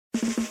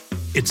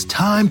It's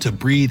time to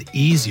breathe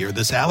easier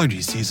this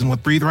allergy season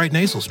with Breathe Right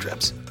nasal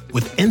strips.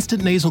 With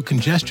instant nasal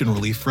congestion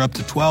relief for up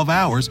to 12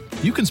 hours,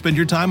 you can spend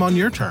your time on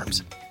your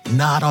terms,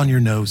 not on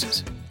your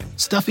noses.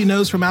 Stuffy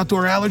nose from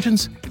outdoor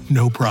allergens?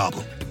 No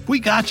problem. We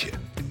got you.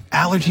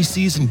 Allergy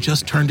season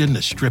just turned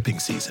into stripping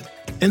season.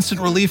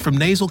 Instant relief from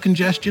nasal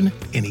congestion,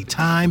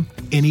 anytime,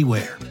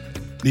 anywhere.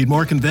 Need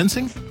more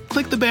convincing?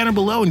 Click the banner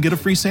below and get a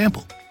free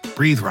sample.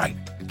 Breathe Right.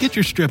 Get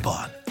your strip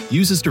on.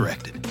 Use as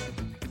directed.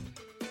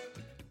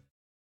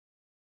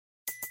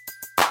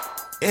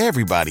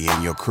 Everybody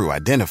in your crew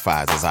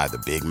identifies as either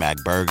Big Mac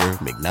Burger,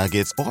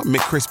 McNuggets, or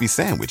McCrispy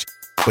Sandwich.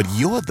 But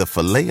you're the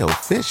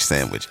Filet-O-Fish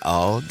Sandwich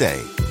all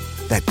day.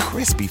 That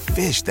crispy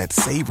fish, that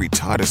savory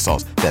tartar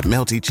sauce, that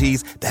melty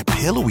cheese, that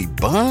pillowy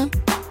bun.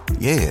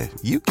 Yeah,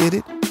 you get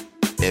it.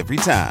 Every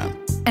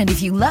time. And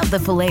if you love the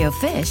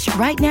Filet-O-Fish,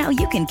 right now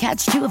you can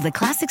catch two of the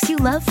classics you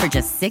love for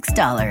just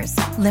 $6.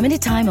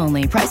 Limited time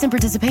only. Price and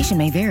participation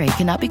may vary.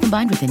 Cannot be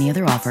combined with any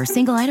other offer.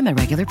 Single item at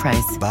regular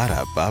price.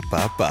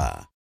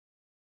 Ba-da-ba-ba-ba.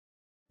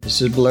 This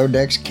is Below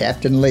Deck's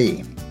Captain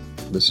Lee.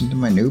 Listen to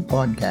my new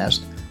podcast,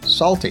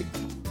 Salty,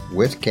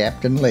 with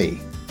Captain Lee.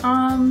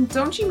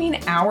 Don't you mean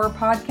our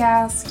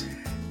podcast?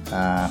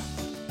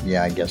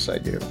 Yeah, I guess I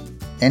do.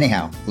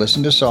 Anyhow,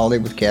 listen to Salty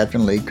with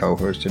Captain Lee,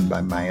 co-hosted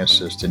by my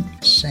assistant,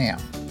 Sam.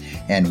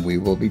 And we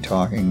will be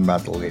talking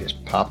about the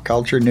latest pop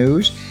culture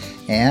news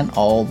and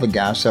all the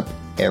gossip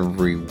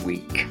every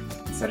week.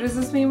 So does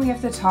this mean we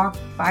have to talk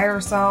by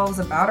ourselves,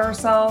 about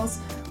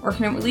ourselves, or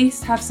can we at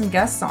least have some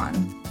guests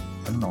on?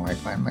 I don't know, I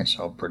find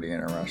myself pretty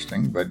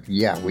interesting, but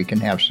yeah, we can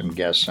have some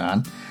guests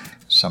on,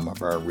 some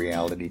of our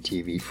reality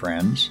TV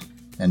friends,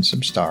 and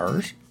some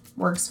stars.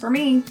 Works for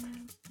me.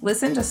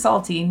 Listen to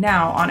Salty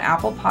now on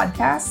Apple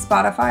Podcasts,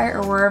 Spotify,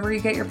 or wherever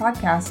you get your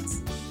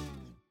podcasts.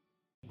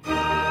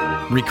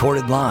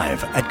 Recorded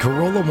live at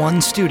Carolla One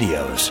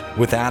Studios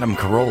with Adam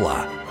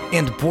Carolla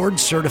and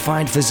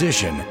board-certified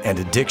physician and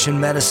addiction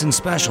medicine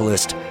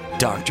specialist,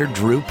 Dr.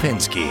 Drew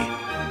Pinsky.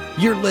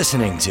 You're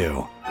listening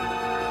to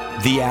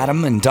The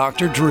Adam and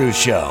Dr. Drew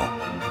Show.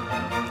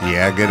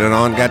 Yeah, get it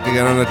on. Got to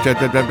get on the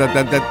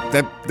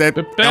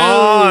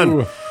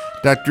on.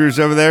 Dr. Drew's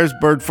over there. Is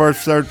bird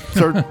fertilizer.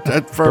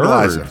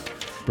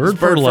 Bird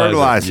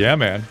fertilizer. Yeah,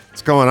 man.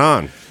 What's going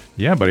on?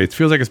 Yeah, buddy. It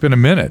feels like it's been a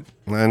minute.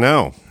 I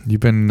know. You've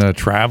been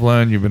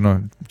traveling. You've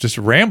been just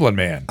a rambling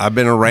man. I've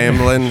been a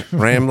rambling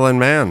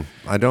man.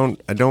 I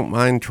don't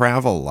mind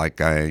travel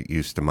like I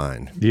used to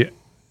mind. Yeah.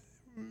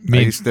 I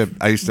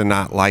used to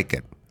not like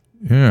it.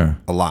 Yeah.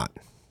 A lot.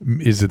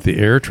 Is it the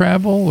air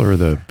travel or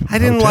the I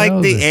didn't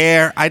like the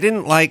air. I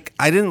didn't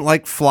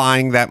like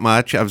flying that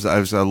much. I was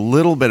a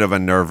little bit of a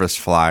nervous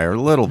flyer,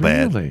 a little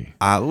bit.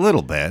 A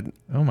little bit.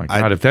 Oh my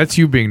God, if that's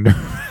you being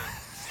nervous.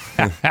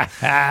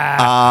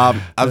 I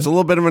was a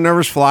little bit of a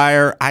nervous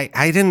flyer. I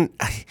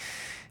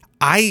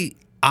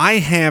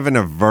have an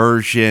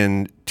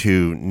aversion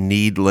to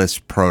needless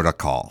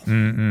protocol.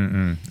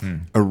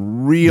 A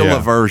real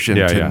aversion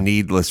to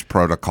needless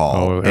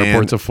protocol. Oh,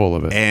 airports are full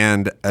of it.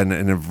 And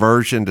an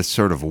aversion to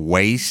sort of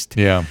waste.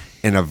 Yeah.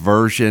 An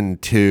aversion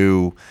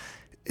to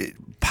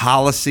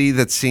policy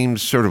that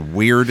seems sort of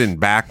weird and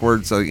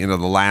backwards. The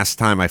last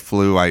time I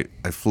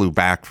flew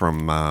back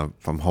from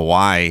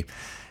Hawaii,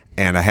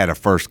 and I had a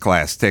first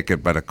class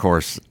ticket, but of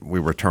course we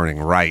were turning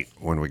right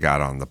when we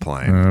got on the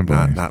plane,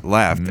 not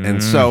left.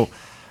 And so,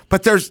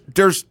 but there's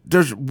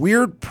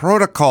weird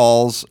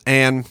protocols,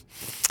 and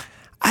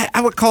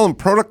I would call them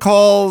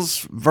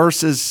protocols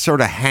versus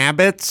sort of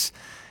habits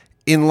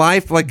in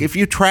life. Like if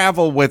you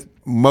travel with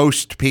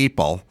most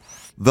people,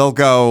 they'll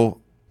go,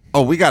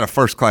 "Oh, we got a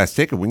first class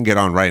ticket. We can get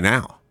on right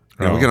now.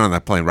 We get on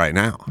that plane right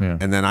now." Yeah.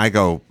 And then I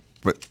go,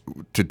 "But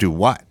to do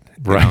what?"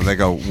 Right. They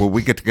go, "Well,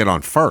 we get to get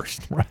on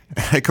first." Right.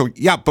 I go,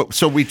 "Yeah, but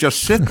so we just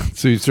sit."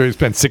 So you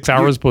spend 6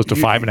 hours opposed to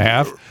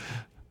 5.5?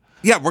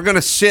 Yeah, we're going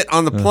to sit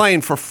on the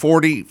plane for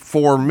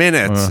 44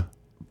 minutes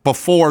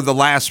before the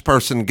last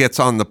person gets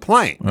on the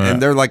plane.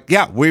 And they're like,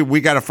 "Yeah,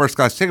 we got a first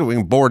class ticket. We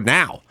can board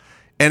now."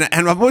 And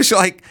I'm always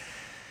like,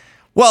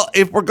 well,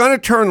 if we're going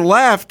to turn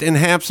left and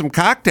have some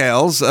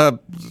cocktails,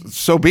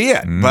 so be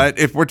it. But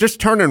if we're just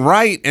turning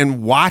right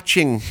and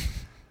watching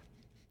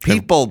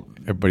people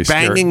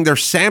banging their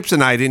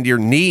Samsonite into your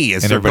knee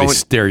as and they're everybody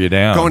stare you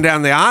down, going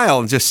down the aisle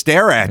and just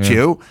stare at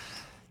you,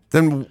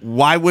 then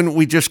why wouldn't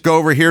we just go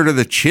over here to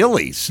the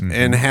Chili's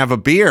and have a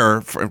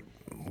beer,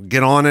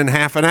 get on in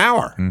half an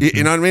hour?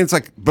 You know what I mean? It's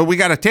like, but we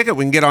got a ticket,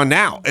 we can get on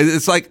now.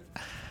 It's like,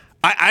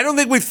 I don't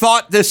think we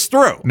thought this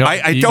through. No,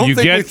 I don't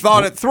think we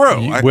thought it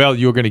through.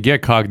 You're going to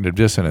get cognitive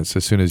dissonance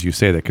as soon as you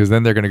say that, because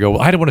then they're going to go,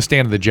 well, I don't want to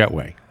stand in the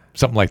jetway.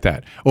 Something like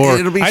that, or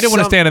I don't want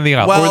to stand in the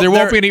aisle, or there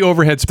won't be any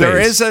overhead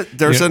space.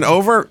 There's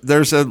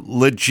a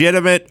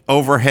legitimate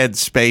overhead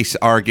space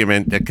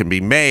argument that can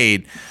be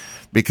made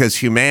because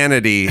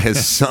humanity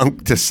has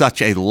sunk to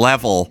such a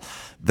level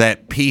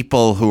that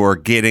people who are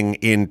getting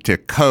into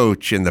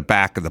coach in the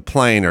back of the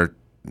plane are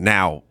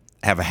now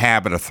have a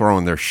habit of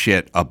throwing their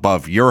shit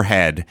above your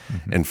head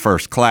in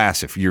first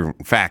class if you,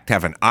 in fact,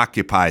 haven't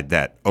occupied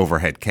that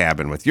overhead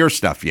cabin with your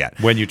stuff yet.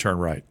 When you turn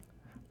right.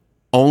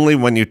 only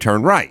when you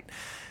turn right.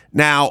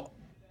 Now,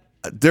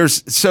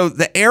 so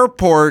the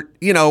airport,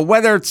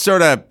 whether it's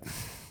sort of,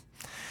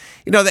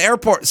 the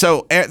airport.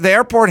 So the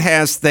airport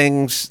has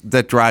things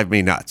that drive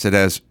me nuts. It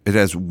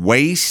has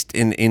waste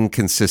and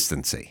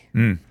inconsistency.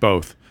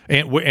 Both.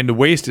 And the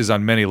waste is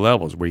on many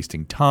levels: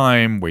 wasting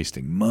time,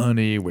 wasting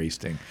money,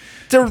 wasting.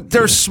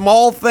 There's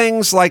small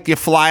things like you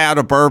fly out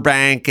of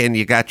Burbank and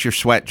you got your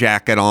sweat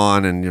jacket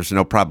on and there's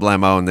no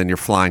problemo, and then you're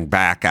flying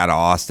back out of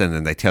Austin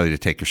and they tell you to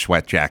take your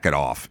sweat jacket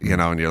off,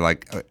 and you're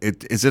like,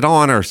 is it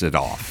on or is it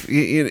off?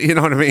 You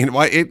know what I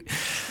mean?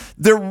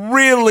 There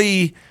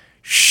really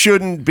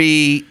shouldn't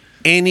be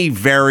any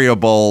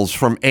variables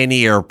from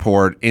any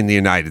airport in the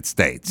United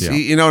States. Yeah.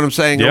 You know what I'm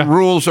saying? Yeah.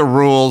 Rules are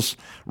rules.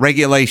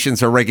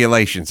 Regulations are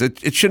regulations.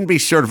 It shouldn't be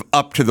sort of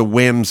up to the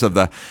whims of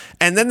the.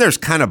 And then there's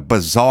kind of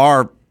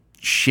bizarre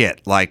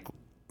shit, like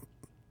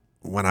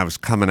when I was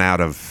coming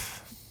out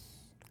of,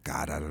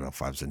 God, I don't know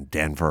if I was in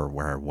Denver or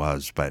where I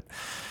was, but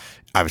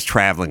I was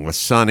traveling with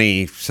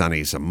Sonny.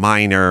 Sonny's a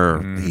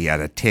minor. He had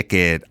a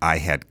ticket. I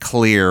had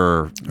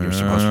clear. You're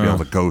supposed to be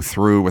able to go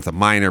through with a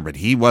minor, but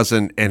he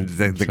wasn't. And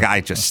the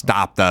guy just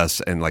stopped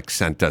us and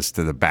sent us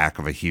to the back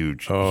of a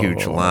huge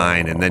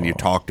line. And then you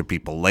talk to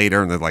people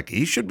later, and they're like,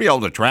 he should be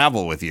able to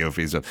travel with you if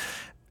he's a.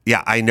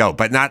 Yeah, I know,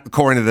 but not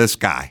according to this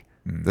guy.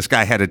 This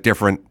guy had a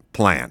different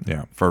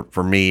plan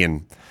for me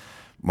and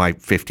my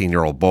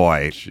 15-year-old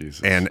boy. Jesus.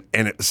 And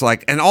it's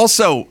like, and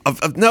also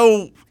of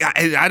no,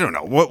 I don't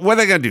know, what are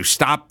they going to do?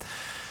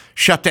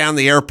 Shut down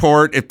the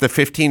airport if the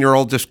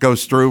 15-year-old just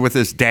goes through with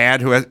his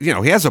dad, who has, he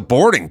has a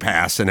boarding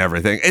pass and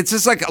everything. It's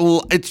just like,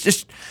 it's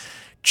just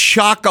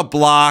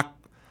chock-a-block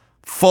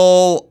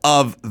full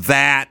of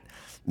that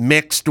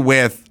mixed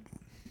with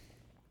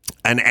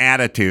an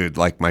attitude.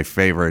 Like my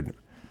favorite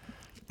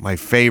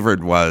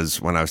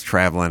was when I was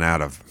traveling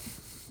out of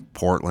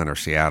Portland or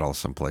Seattle,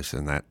 someplace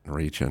in that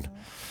region.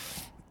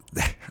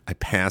 I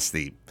passed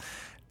the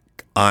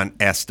Aunt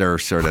Esther,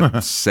 sort of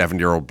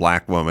 7-year-old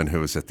black woman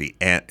who was at the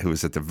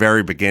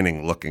very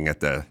beginning, looking at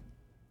the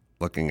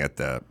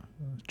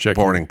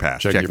boarding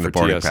pass, checking the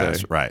boarding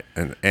pass, right?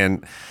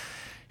 And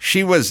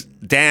she was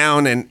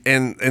down,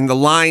 and the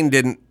line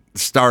didn't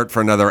start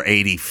for another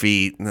 80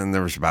 feet, and then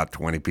there was about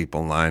 20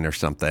 people in line or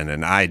something,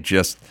 and I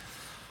just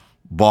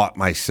bought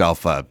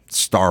myself a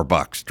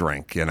Starbucks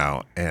drink,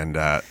 and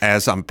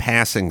as I'm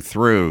passing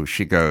through,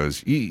 she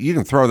goes, you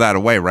can throw that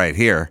away right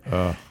here.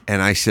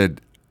 And I said,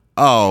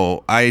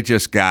 oh, I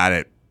just got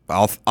it.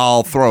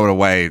 I'll throw it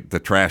away, the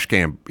trash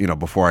can,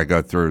 before I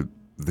go through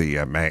the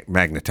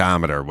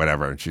magnetometer or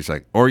whatever. And she's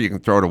like, or you can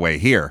throw it away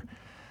here.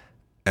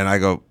 And I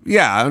go,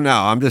 yeah,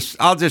 no,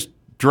 I'll just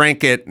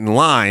drink it in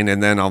line,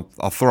 and then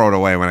I'll throw it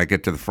away when I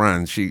get to the front.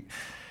 And she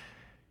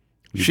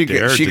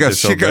goes,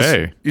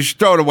 you should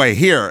throw it away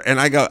here. And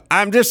I go,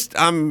 I'm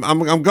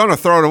going to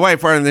throw it away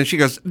for her. And then she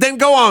goes, then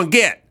go on,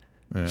 get.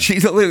 Yeah. She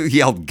literally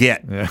yelled,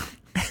 get. Yeah.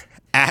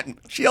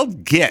 She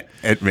yelled, get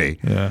at me.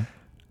 Yeah.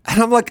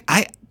 And I'm like,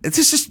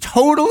 this is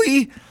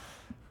totally,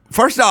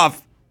 first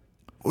off,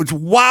 it's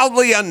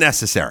wildly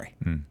unnecessary.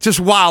 Just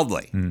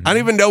wildly. Mm-hmm. I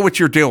don't even know what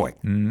you're doing.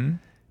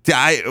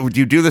 Mm-hmm. Do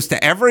you do this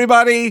to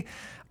everybody?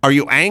 Are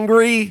you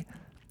angry?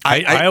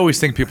 I always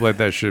think people like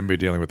that shouldn't be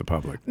dealing with the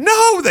public.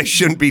 No, they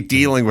shouldn't be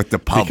dealing with the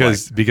public.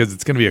 Because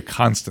it's going to be a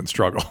constant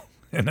struggle,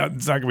 and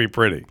it's not going to be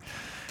pretty.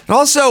 And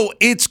also,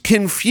 it's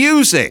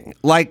confusing.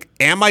 Like,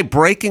 am I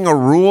breaking a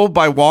rule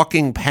by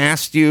walking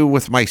past you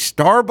with my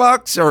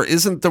Starbucks, or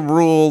isn't the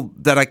rule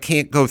that I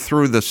can't go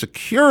through the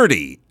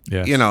security?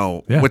 Yes.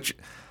 Which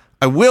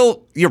I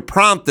will. You're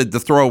prompted to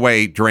throw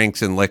away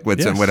drinks and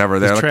liquids and whatever.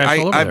 There's trash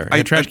all over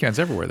there. Trash cans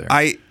everywhere there.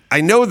 I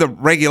know the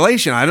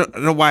regulation. I don't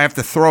know why I have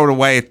to throw it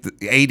away at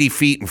 80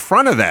 feet in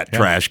front of that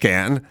trash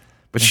can,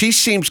 but she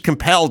seems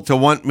compelled to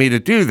want me to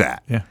do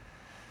that. Yeah.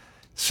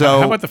 So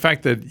how about the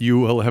fact that you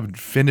will have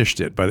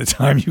finished it by the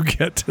time you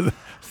get to the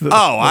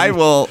I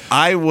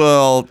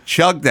will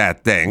chug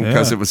that thing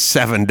because it was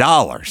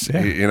 $7.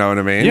 Yeah. You know what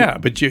I mean? Yeah,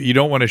 but you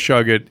don't want to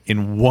chug it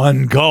in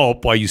one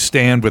gulp while you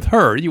stand with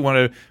her. You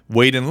want to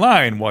wait in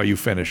line while you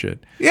finish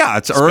it. Yeah,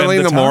 it's early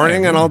in the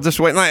morning, and I'll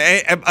just wait in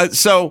line.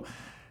 So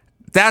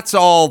that's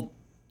all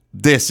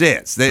this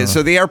is.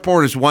 So the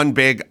airport is one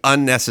big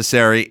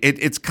unnecessary.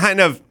 It's kind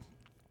of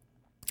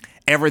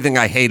everything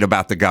I hate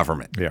about the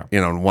government. Yeah.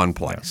 In one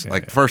place.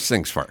 First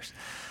things first.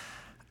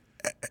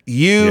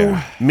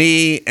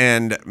 Me,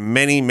 and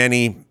many,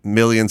 many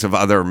millions of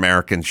other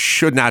Americans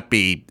should not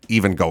be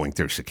even going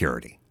through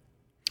security.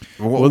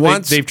 Well,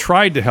 they've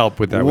tried to help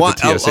with that with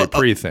the TSA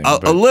pre thing.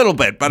 A little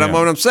bit, but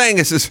what I'm saying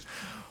is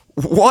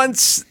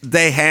once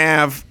they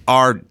have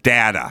our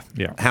data,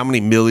 how many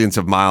millions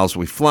of miles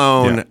we've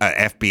flown,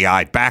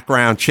 FBI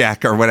background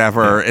check or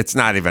whatever, it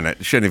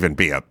shouldn't even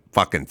be a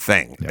fucking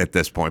thing at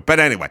this point. But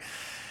anyway,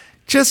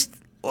 just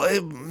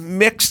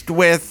mixed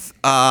with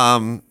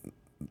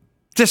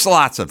just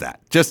lots of that.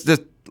 Just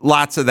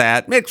lots of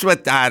that mixed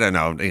with, I don't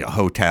know,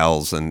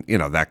 hotels and,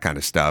 that kind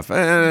of stuff.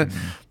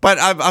 But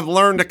I've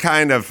learned to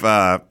kind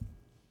of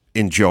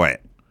enjoy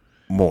it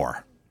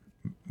more.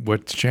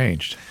 What's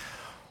changed?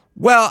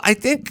 Well, I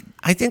think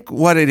I think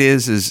what it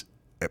is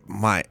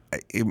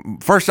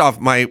first off,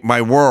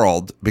 my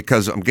world,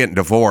 because I'm getting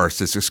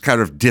divorced, is just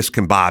kind of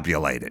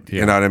discombobulated.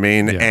 You know what I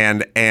mean?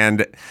 Yeah.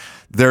 And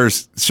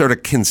there's sort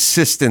of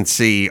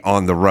consistency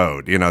on the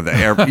road. You know,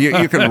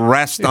 you can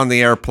rest on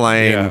the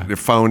airplane. Yeah. Your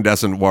phone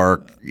doesn't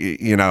work.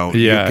 You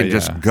can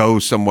just go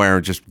somewhere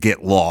and just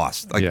get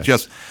lost. Like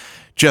just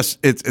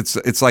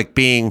it's like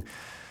being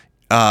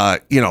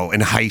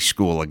in high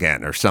school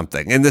again or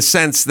something, in the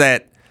sense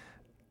that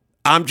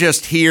I'm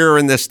just here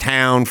in this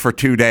town for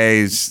 2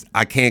 days.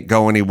 I can't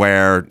go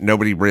anywhere.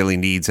 Nobody really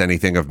needs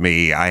anything of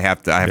me. I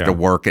have to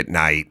work at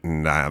night,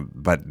 and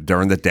but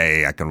during the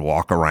day I can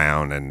walk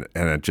around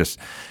and just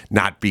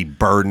not be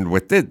burdened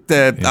with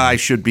that I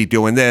should be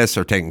doing this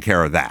or taking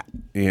care of that.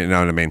 You know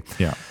what I mean?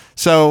 Yeah.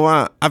 So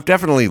I've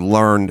definitely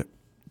learned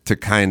to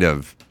kind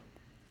of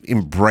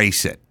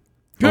embrace it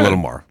a little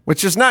more,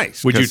 which is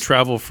nice. Would you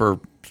travel for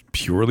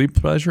purely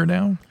pleasure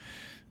now?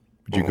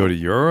 Would you go to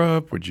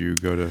Europe? Would you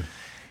go to...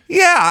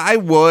 Yeah, I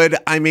would.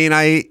 I mean,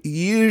 I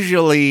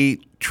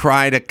usually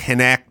try to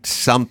connect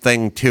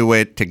something to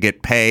it to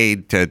get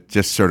paid, to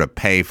just sort of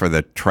pay for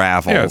the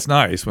travel. Yeah, it's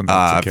nice when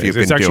that's the case.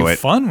 It's actually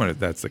fun when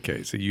that's the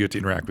case. You get to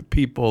interact with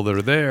people that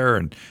are there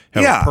and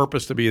have a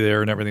purpose to be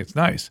there and everything. It's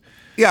nice.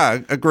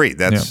 Yeah, agreed.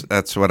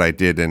 That's what I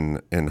did in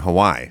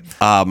Hawaii.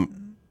 I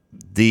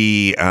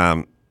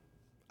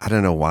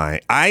don't know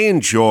why. I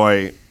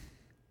enjoy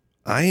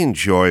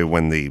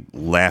when the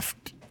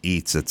left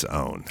eats its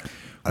own.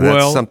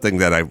 That's something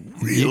that I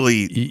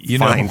really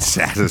find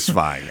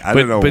satisfying. I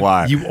don't know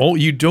why.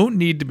 You don't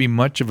need to be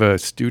much of a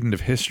student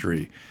of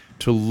history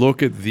to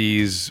look at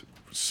these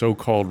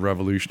so-called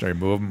revolutionary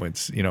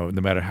movements, no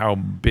matter how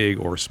big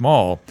or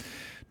small,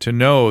 to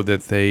know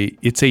that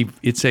it's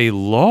a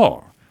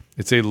law.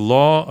 It's a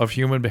law of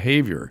human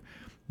behavior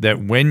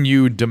that when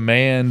you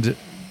demand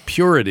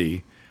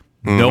purity,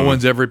 no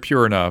one's ever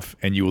pure enough,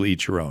 and you will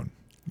eat your own.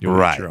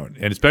 Right. Your own.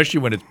 And especially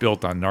when it's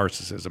built on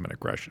narcissism and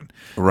aggression,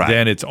 right.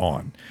 Then it's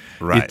on.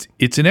 Right.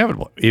 It's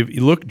inevitable. If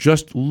you look.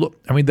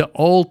 I mean, the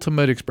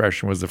ultimate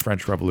expression was the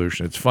French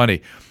Revolution. It's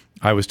funny.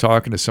 I was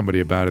talking to somebody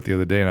about it the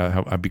other day, and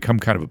I've become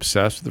kind of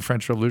obsessed with the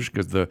French Revolution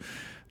because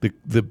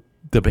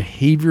the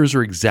behaviors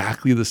are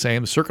exactly the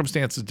same. The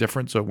circumstances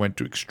different, so it went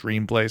to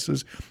extreme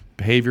places.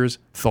 Behaviors,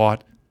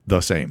 thought,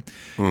 the same.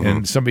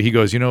 And he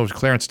goes,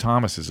 Clarence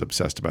Thomas is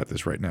obsessed about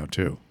this right now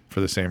too, for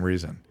the same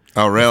reason.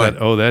 Oh, really?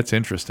 That's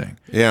interesting.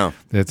 Yeah.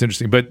 That's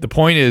interesting. But the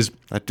point is...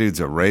 That dude's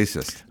a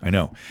racist. I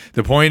know.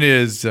 The point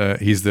is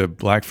he's the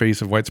black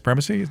face of white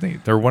supremacy, isn't he?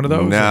 They're one of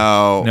those?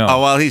 No.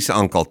 Oh, well, he's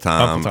Uncle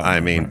Tom.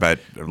 Right. But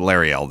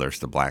Larry Elder's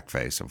the black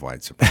face of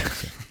white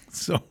supremacy.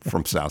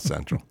 From South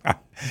Central.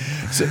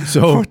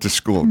 So went to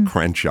school in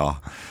Crenshaw.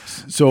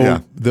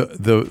 So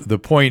the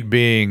point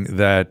being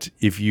that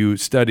if you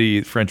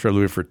study French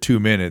Revolution for 2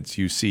 minutes,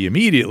 you see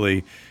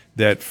immediately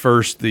that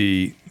first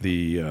the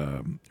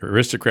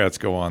aristocrats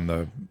go on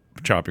the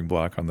chopping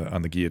block on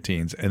the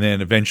guillotines, and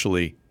then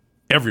eventually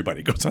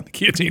everybody goes on the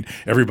guillotine.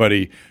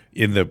 Everybody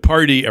in the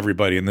party,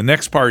 everybody in the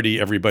next party,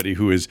 everybody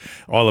who is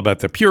all about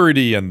the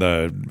purity and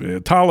the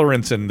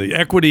tolerance and the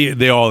equity,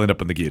 they all end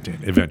up on the guillotine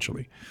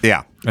eventually.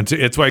 Yeah, and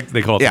it's why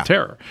they call it the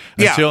terror.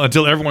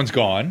 Until everyone's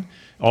gone.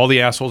 All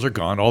the assholes are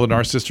gone. All the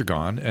narcissists are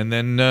gone. And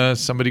then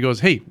somebody goes,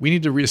 hey, we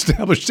need to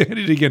reestablish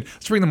sanity again.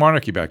 Let's bring the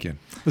monarchy back in.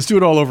 Let's do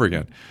it all over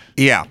again.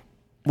 Yeah.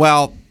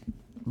 Well,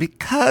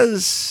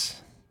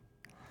 because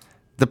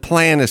the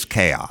plan is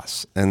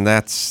chaos, and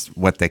that's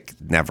what they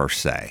never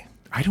say.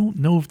 I don't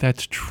know if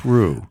that's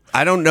true.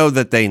 I don't know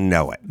that they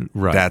know it.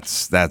 Right.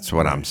 That's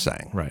what I'm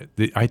saying. Right.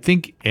 I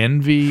think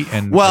envy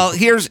and... Well,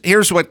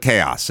 here's what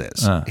chaos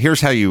is. Here's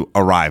how you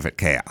arrive at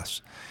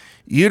chaos.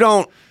 You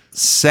don't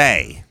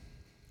say,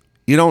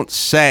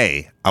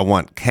 I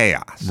want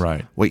chaos.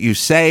 Right. What you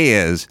say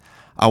is,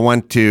 I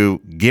want to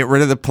get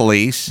rid of the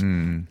police,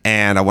 and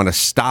I want to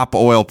stop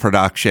oil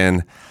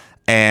production,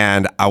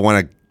 and I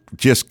want to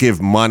just give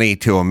money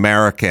to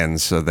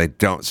Americans so they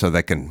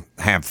can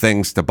have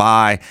things to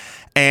buy,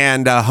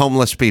 and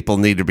homeless people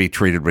need to be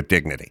treated with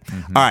dignity.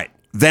 All right.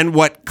 Then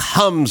what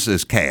comes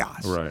is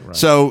chaos. Right.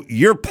 So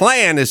your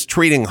plan is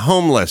treating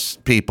homeless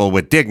people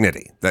with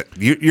dignity. That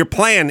your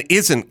plan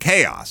isn't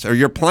chaos, or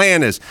your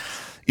plan is,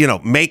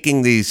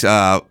 making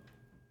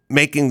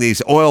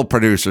these oil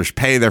producers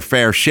pay their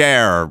fair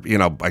share,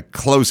 by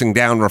closing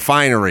down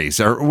refineries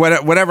or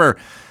whatever.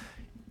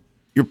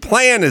 Your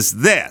plan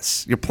is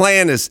this. Your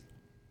plan is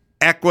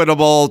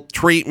equitable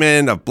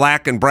treatment of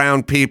black and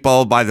brown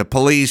people by the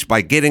police,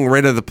 by getting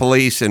rid of the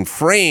police and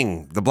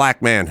freeing the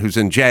black man who's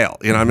in jail.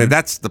 I mean,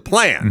 that's the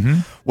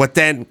plan. What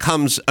then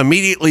comes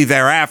immediately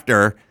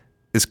thereafter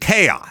is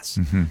chaos.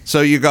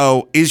 So you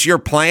go, is your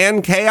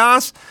plan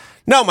chaos?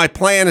 No, my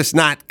plan is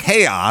not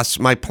chaos.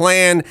 My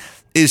plan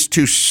is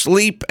to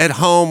sleep at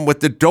home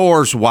with the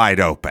doors wide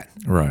open.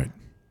 Right.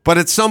 But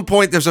at some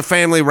point, there's a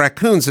family of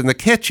raccoons in the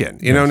kitchen,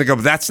 and they go,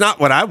 that's not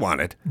what I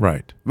wanted.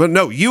 Right. But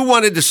no, you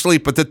wanted to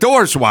sleep with the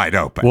doors wide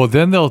open. Well,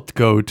 then they'll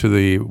go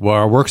to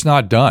our work's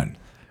not done.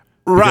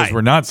 Right. Because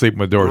we're not sleeping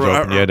with doors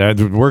open yet.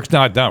 The work's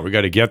not done. We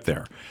got to get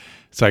there.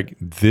 It's like,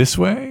 this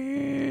way?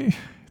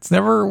 It's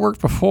never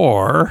worked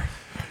before.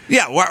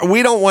 Yeah,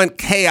 we don't want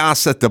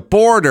chaos at the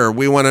border.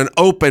 We want an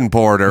open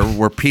border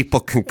where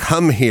people can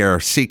come here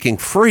seeking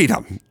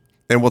freedom,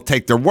 and we'll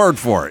take their word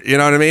for it. You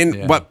know what I mean?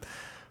 Yeah. But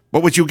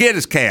what you get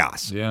is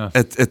chaos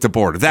at the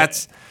border.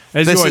 That's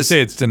as you always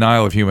say, it's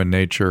denial of human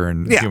nature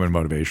and human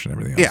motivation and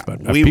everything else. Yeah,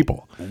 but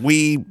people.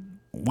 We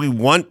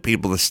want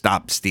people to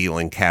stop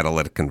stealing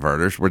catalytic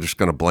converters. We're just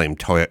going to blame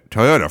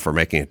Toyota for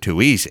making it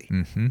too easy.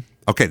 Mm-hmm.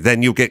 Okay,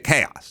 then you get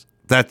chaos.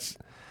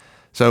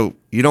 So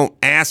you don't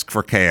ask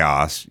for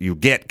chaos, you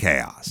get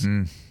chaos.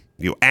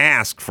 You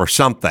ask for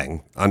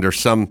something under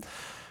some,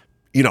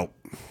 New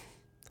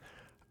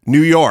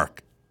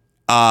York.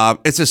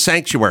 It's a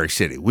sanctuary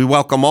city. We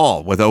welcome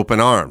all with open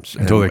arms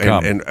until they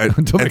come.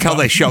 Until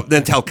they show.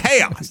 Then tell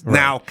chaos. Right.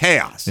 Now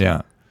chaos.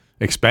 Yeah,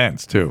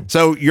 expands too.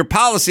 So your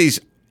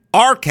policies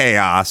are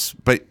chaos,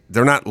 but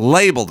they're not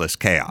labeled as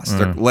chaos.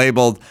 They're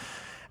labeled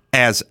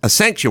as a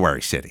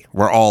sanctuary city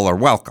where all are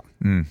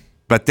welcome.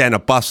 But then a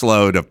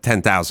busload of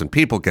 10,000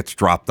 people gets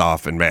dropped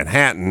off in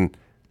Manhattan,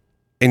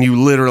 and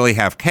you literally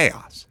have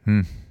chaos.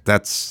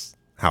 That's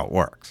how it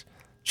works.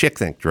 Chick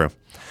think, Drew.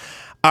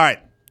 All right,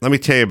 let me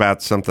tell you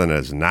about something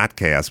that's not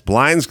chaos.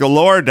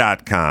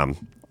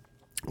 BlindsGalore.com.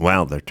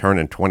 Well, they're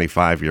turning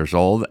 25 years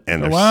old,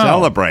 and they're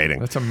celebrating.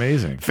 That's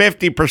amazing.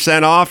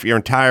 50% off your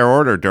entire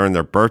order during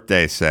their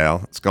birthday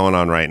sale. It's going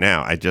on right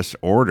now. I just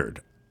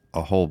ordered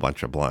a whole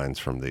bunch of blinds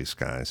from these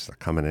guys. They're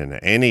coming in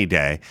any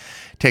day.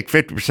 Take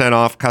 50%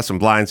 off custom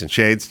blinds and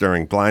shades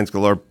during Blinds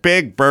Galore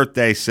big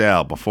birthday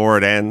sale before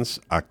it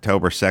ends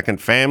October 2nd.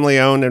 Family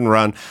owned and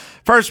run.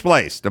 First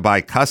place to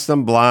buy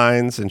custom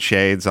blinds and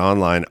shades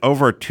online.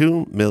 Over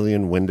 2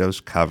 million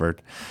windows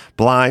covered.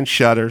 Blind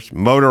shutters,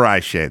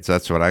 motorized shades.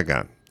 That's what I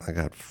got. I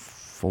got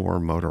 4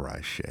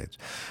 motorized shades.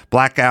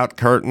 Blackout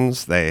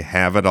curtains. They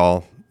have it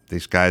all.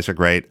 These guys are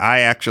great.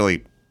 I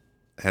actually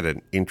had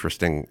an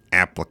interesting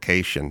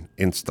application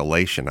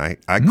installation. I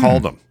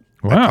called them.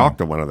 Wow. I talked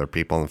to one of their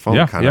people on the phone.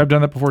 Yeah, I've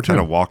done that before too. Kind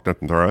of walked up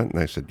and through it, and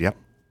they said, "Yep,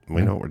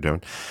 we know what we're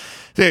doing."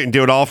 So you can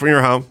do it all from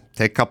your home.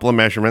 Take a couple of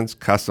measurements,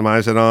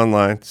 customize it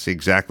online, see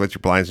exactly what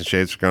your blinds and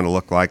shades are going to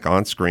look like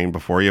on screen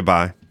before you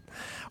buy.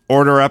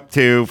 Order up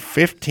to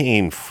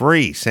 15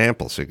 free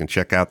samples so you can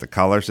check out the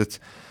colors. It's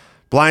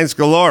Blinds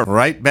Galore,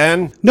 right,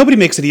 Ben? Nobody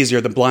makes it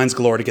easier than Blinds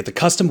Galore to get the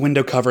custom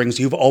window coverings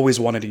you've always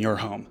wanted in your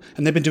home,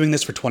 and they've been doing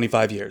this for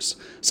 25 years.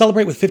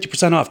 Celebrate with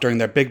 50% off during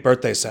their big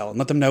birthday sale and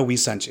let them know we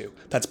sent you.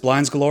 That's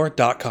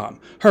BlindsGalore.com.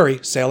 Hurry,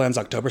 sale ends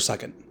October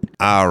 2nd.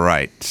 All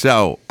right.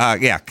 So,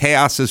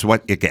 chaos is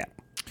what you get.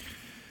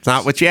 It's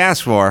not what you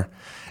ask for.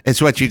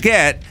 It's what you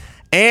get.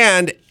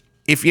 And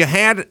if you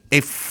had a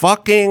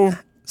fucking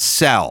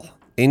cell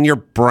in your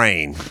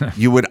brain,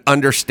 you would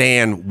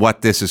understand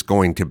what this is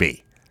going to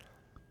be.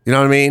 You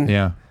know what I mean?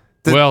 Yeah.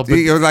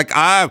 You're like,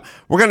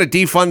 we're going to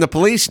defund the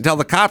police and tell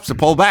the cops to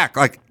pull back.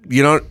 Like,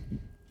 you don't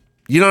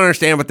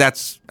understand how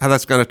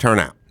that's going to turn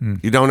out.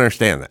 You don't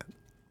understand that.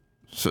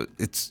 So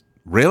it's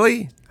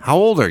really, how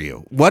old are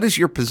you? What is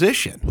your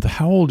position? Well, the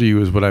how old are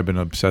you is what I've been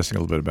obsessing a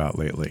little bit about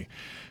lately,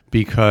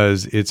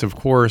 because it's, of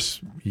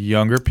course,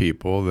 younger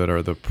people that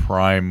are the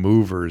prime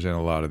movers in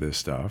a lot of this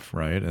stuff,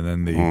 right? And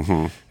then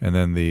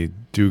the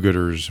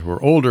do-gooders who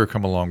are older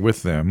come along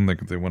with them.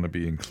 They want to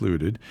be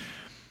included.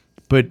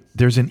 But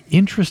there's an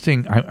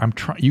interesting. I'm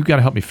trying. You got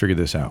to help me figure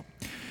this out.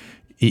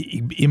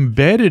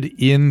 Embedded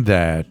in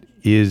that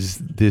is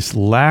this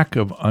lack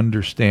of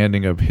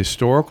understanding of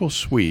historical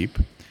sweep,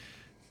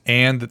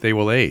 and that they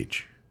will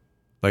age,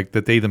 like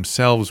that they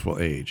themselves will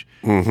age.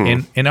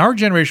 And our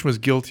generation was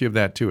guilty of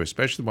that too,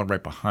 especially the one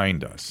right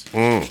behind us.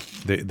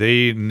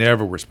 They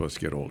never were supposed to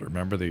get older.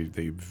 Remember,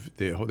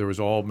 there was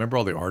all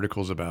the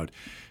articles about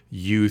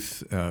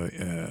youth,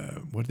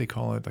 what do they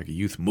call it? Like a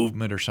youth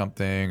movement or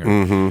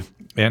something,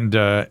 and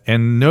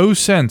no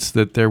sense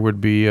that there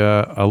would be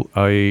a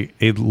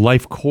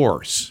life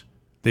course.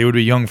 They would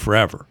be young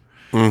forever.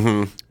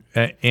 And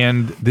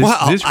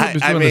this group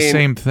is doing the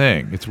same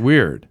thing. It's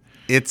weird.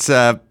 It's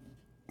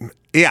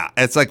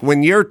it's like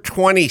when you're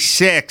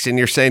 26 and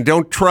you're saying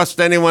don't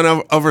trust anyone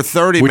over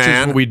 30, which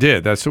man. is what we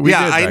did. That's what we did.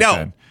 Yeah, I know.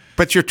 Then.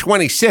 But you're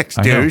 26,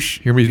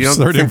 douche. You're going to be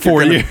 30 in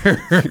 4 years.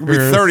 You'll be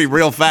 30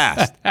 real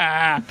fast.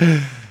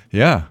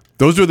 Yeah.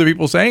 Those were the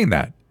people saying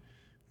that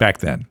back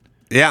then.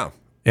 Yeah.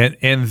 And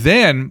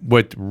then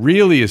what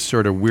really is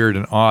sort of weird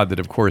and odd that,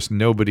 of course,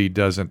 nobody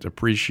doesn't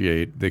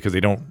appreciate because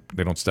they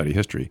don't study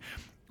history.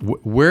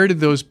 Where did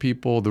those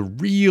people,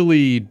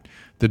 the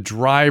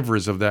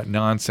drivers of that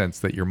nonsense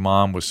that your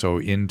mom was so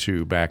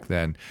into back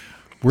then,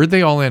 where'd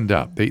they all end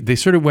up? They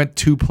sort of went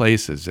two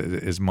places,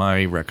 is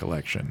my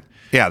recollection.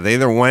 Yeah, they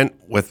either went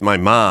with my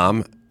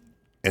mom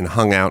and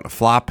hung out in a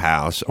flop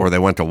house, or they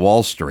went to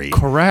Wall Street.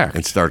 Correct.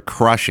 And started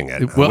crushing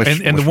it. Well,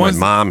 and the ones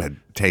my mom had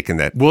taken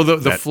that. Well,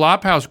 the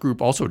flop house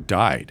group also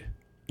died.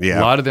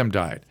 Yeah. A lot of them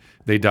died.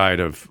 They died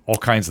of all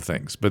kinds of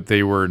things, but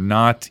they were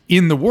not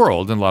in the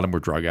world, and a lot of them were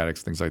drug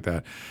addicts, things like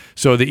that.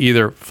 So they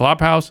either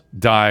Flophouse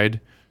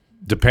died,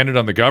 depended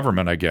on the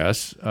government, I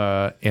guess,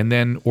 and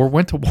then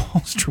went to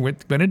Wall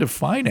Street, went into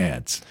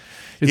finance.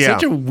 It's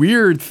such a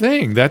weird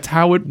thing. That's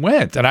how it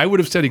went. And I would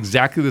have said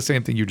exactly the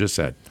same thing you just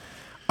said.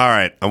 All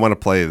right. I want to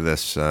play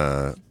this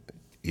Jan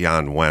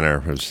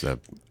Wenner, who's the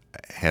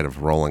head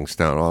of Rolling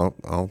Stone.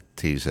 I'll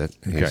tease it.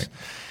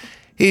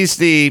 He's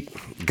the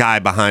guy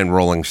behind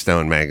Rolling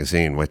Stone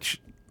magazine,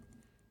 which,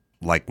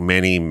 like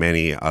many,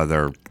 many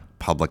other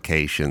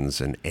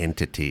publications and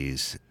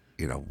entities,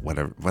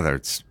 whether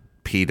it's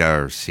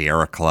PETA or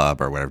Sierra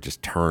Club or whatever,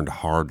 just turned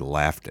hard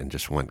left and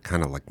just went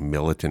kind of like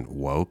militant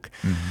woke.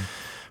 Mm-hmm.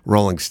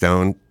 Rolling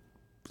Stone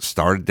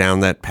started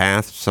down that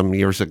path some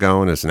years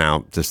ago and is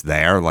now just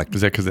there. Like,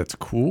 is that because that's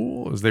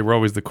cool? They were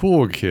always the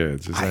cool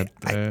kids? Is that?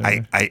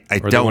 I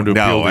don't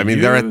know. I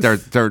mean, they're at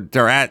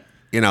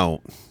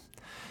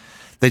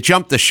They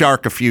jumped the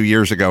shark a few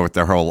years ago with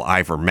their whole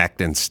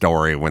ivermectin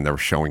story when they were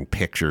showing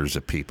pictures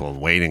of people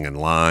waiting in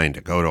line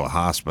to go to a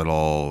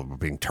hospital,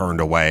 being turned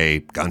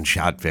away,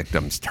 gunshot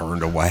victims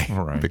turned away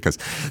because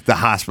the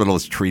hospital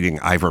is treating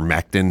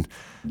ivermectin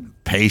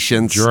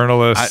patients.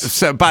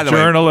 Journalists. By the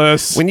way,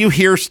 when you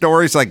hear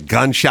stories like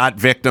gunshot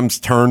victims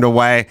turned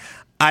away,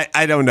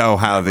 I don't know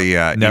how the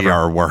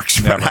ER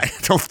works, but I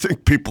don't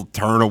think people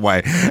turn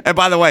away. And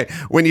by the way,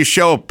 when you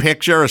show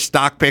a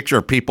stock picture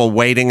of people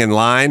waiting in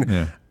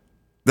line,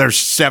 there's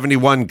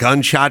 71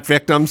 gunshot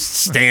victims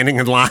standing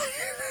in line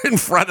in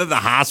front of the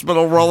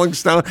hospital, Rolling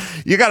Stone.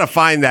 You got to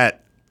find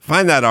that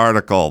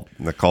article,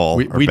 Nicole.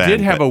 We did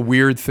have a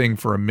weird thing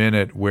for a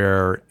minute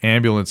where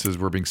ambulances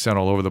were being sent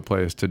all over the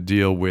place to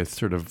deal with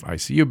sort of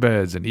ICU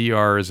beds and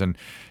ERs and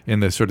in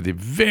the sort of the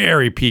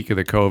very peak of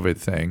the COVID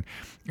thing.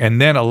 And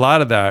then a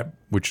lot of that,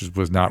 which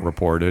was not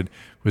reported,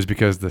 was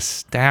because the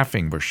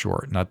staffing was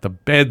short, not the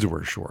beds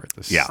were short.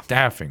 The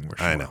staffing was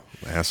short. I know.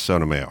 Ask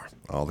Sotomayor,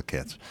 all the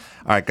kids.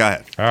 All right, go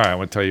ahead. All right, I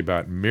want to tell you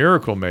about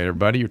Miracle Made,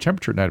 everybody. Your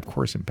temperature at night, of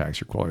course, impacts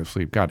your quality of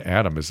sleep. God,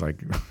 Adam is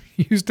like,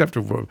 you used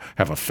to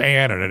have a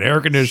fan and an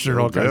air conditioner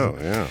and all kinds of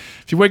stuff.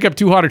 If you wake up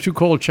too hot or too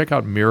cold, check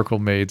out Miracle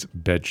Made's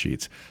bed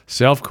sheets.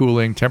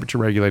 Self-cooling,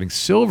 temperature-regulating,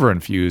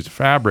 silver-infused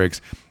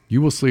fabrics.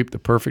 You will sleep the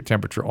perfect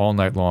temperature all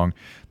night long.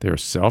 They are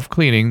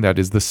self-cleaning. That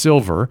is the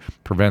silver.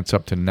 Prevents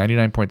up to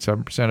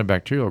 99.7% of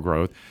bacterial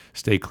growth.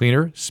 Stay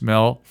cleaner,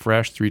 smell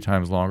fresh 3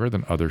 times longer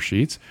than other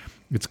sheets.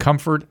 It's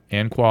comfort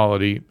and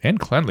quality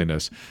and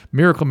cleanliness.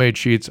 Miracle Made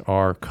sheets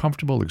are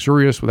comfortable,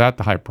 luxurious, without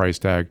the high price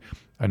tag.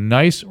 A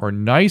nice or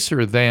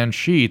nicer than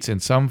sheets in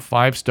some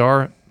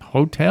 5-star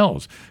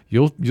hotels.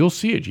 You'll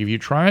see it. If you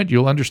try it,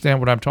 you'll understand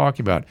what I'm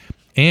talking about.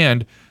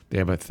 And they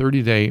have a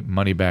 30-day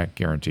money-back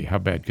guarantee. How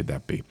bad could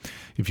that be?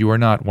 If you are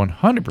not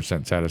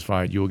 100%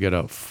 satisfied, you will get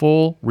a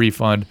full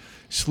refund.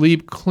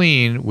 Sleep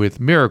clean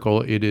with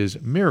Miracle. It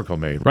is Miracle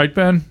Made. Right,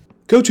 Ben?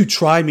 Go to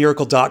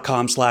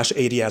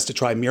trymiracle.com/ADS to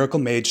try Miracle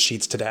Made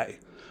sheets today.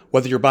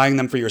 Whether you're buying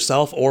them for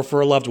yourself or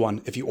for a loved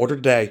one, if you order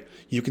today,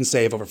 you can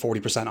save over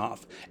 40%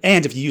 off.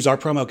 And if you use our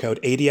promo code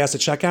ADS at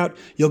checkout,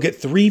 you'll get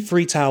 3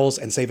 free towels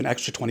and save an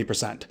extra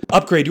 20%.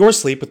 Upgrade your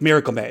sleep with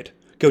Miracle Made.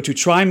 Go to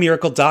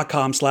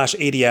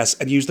trymiracle.com/ADS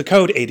and use the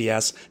code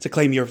ADS to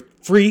claim your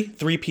free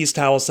 3-piece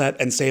towel set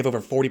and save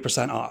over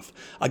 40% off.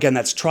 Again,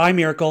 that's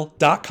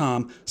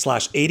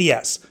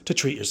trymiracle.com/ADS to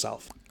treat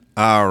yourself.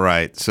 All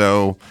right.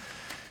 So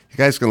you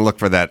guys can look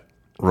for that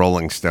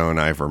Rolling Stone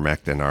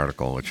ivermectin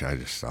article, which I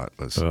just thought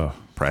was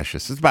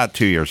precious. It's about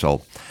 2 years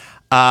old.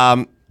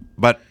 Jan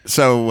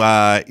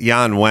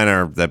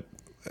Wenner, the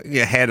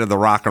head of the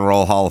Rock and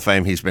Roll Hall of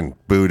Fame, he's been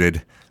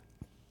booted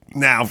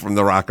now from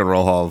the Rock and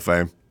Roll Hall of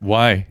Fame.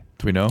 Why?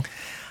 Do we know?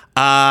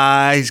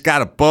 He's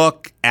got a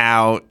book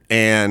out,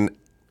 and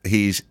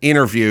he's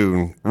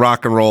interviewing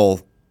rock and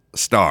roll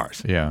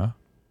stars. Yeah.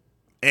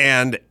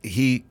 And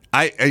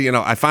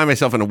I find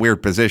myself in a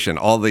weird position.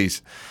 All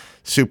these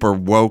super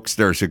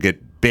wokesters who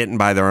get bitten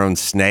by their own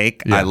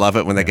snake. Yeah. I love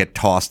it when they get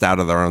tossed out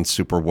of their own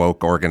super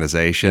woke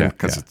organization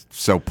because it's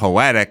so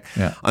poetic.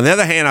 Yeah. On the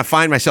other hand, I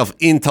find myself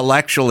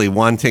intellectually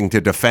wanting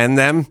to defend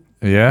them,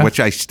 which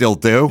I still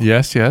do.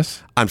 Yes.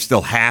 I'm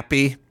still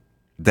happy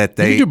that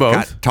they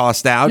got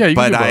tossed out,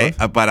 but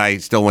I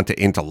still want to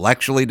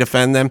intellectually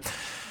defend them.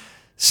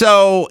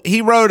 So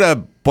he wrote a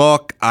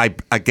book. I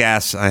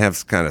guess I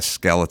have kind of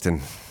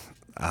skeleton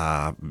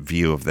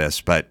view of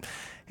this,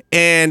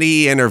 and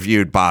he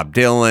interviewed Bob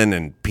Dylan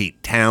and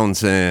Pete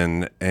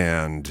Townsend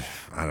and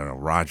I don't know,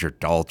 Roger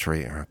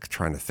Daltrey. I'm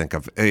trying to think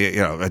of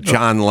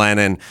John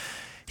Lennon.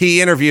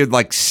 He interviewed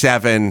like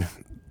 7.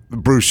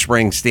 Bruce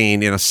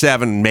Springsteen,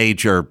 7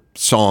 major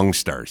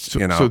songsters.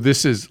 So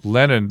this is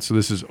Lennon. So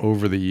this is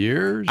over the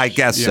years. I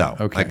guess so.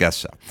 Okay. I guess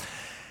so.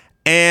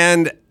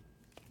 And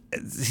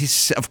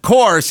he's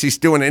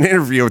doing an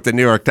interview with the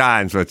New York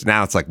Times, which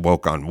now it's like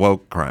woke on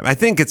woke crime. I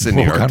think it's the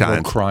New York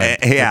Times. Woke crime.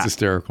 That's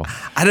hysterical.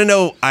 I don't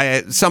know.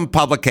 Some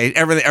publication.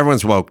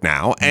 Everyone's woke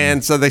now,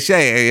 and so they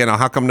say,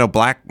 how come no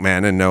black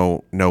men and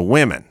no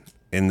women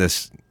in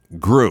this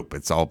group?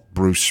 It's all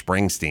Bruce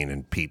Springsteen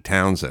and Pete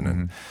Townsend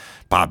and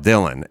Bob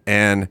Dylan,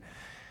 and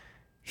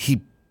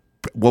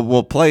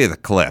we'll play the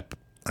clip.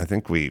 I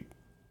think we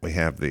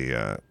have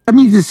the. I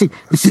mean,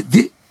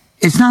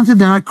 it's not that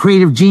they're not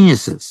creative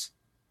geniuses.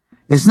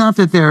 It's not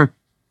that they're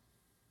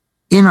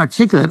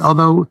inarticulate,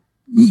 although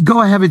you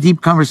go have a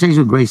deep conversation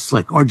with Grace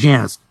Slick or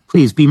Janice.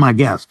 Please be my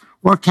guest.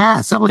 Or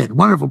Cass Elliot,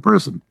 wonderful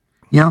person.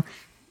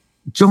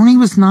 Joni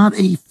was not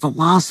a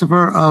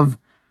philosopher of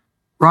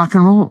rock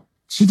and roll.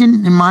 She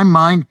didn't, in my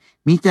mind,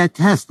 meet that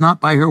test, not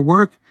by her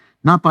work,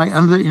 not by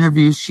other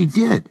interviews she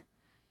did.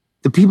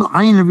 The people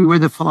I interviewed were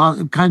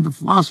the kind of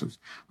philosophers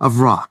of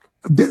rock,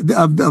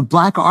 of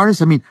black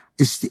artists. I mean,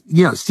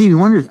 Stevie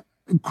Wonder,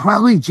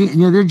 incredibly,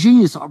 they're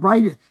genius,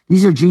 right?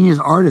 These are genius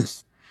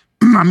artists.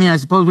 I mean, I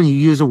suppose when you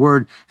use a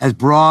word as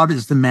broad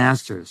as the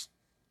Masters,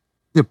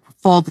 the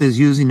fault is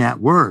using that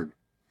word,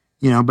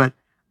 but,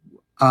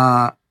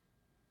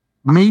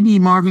 maybe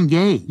Marvin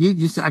Gaye.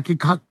 I could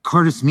cut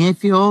Curtis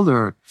Mayfield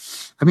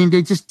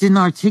they just didn't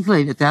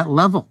articulate at that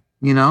level,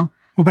 Well,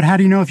 but how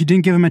do you know if you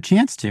didn't give them a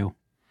chance to?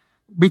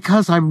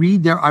 Because I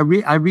read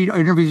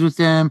interviews with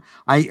them.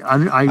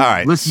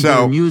 I listen to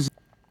their music.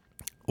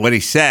 What he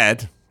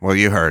said, well,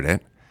 you heard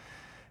it.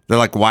 They're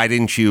like, why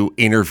didn't you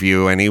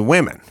interview any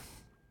women?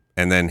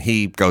 And then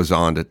he goes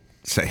on to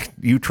say,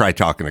 you try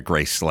talking to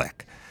Grace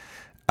Slick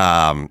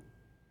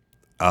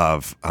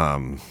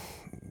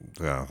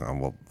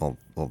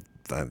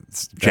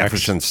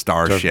Jefferson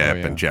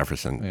Starship and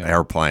Jefferson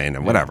Airplane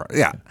and whatever.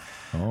 Yeah.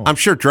 Oh. I'm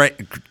sure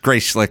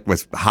Grace Slick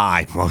was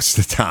high most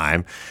of the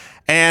time.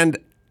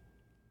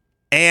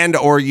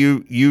 Or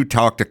you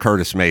talk to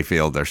Curtis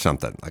Mayfield or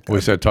something like that.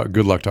 We said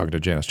good luck talking to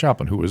Janis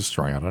Joplin, who was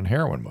trying out on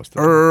heroin most of the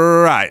time.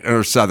 Right.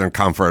 Or Southern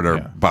Comfort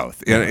or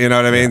both. You know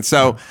what I mean? Yeah.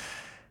 So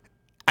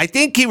I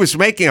think he was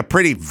making a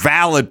pretty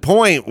valid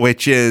point,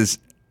 which is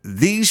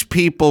these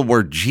people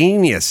were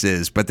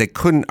geniuses, but they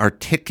couldn't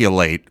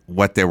articulate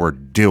what they were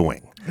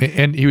doing.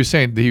 And he was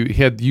saying he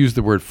had used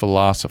the word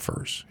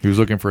philosophers. He was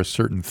looking for a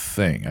certain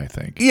thing, I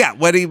think. Yeah,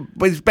 what he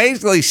was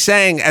basically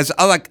saying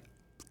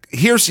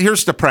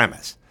here's the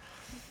premise.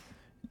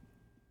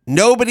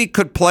 Nobody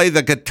could play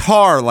the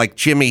guitar like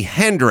Jimi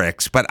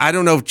Hendrix, but I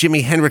don't know if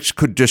Jimi Hendrix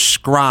could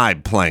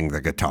describe playing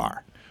the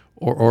guitar.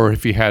 Or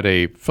if he had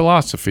a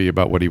philosophy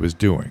about what he was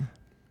doing.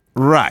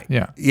 Right.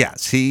 Yeah.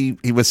 Yes, he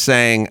was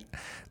saying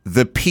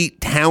the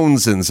Pete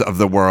Townsends of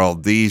the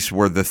world, these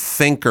were the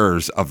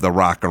thinkers of the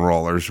rock and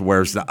rollers,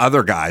 whereas the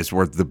other guys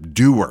were the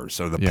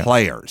doers or the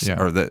players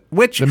or the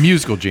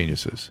musical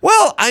geniuses.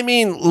 Well, I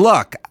mean,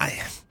 look,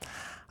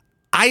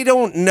 I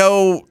don't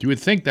know. You would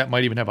think that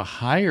might even have a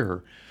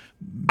higher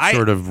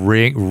sort of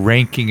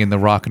ranking in the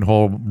Rock and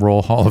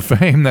Roll Hall of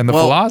Fame than the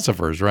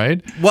philosophers,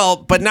 right? Well,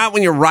 but not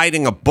when you're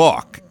writing a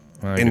book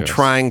and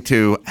trying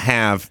to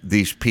have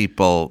these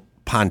people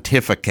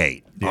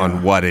pontificate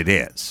on what it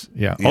is.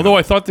 Yeah. Although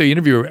I thought the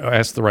interviewer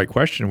asked the right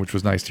question, which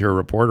was nice to hear a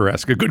reporter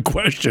ask a good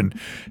question.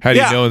 How do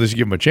you know this? You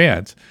give him a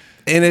chance.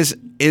 And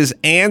his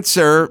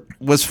answer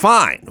was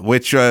fine,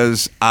 which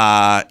was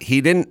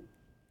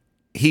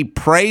he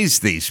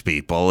praised these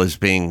people as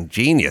being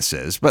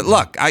geniuses. But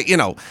look,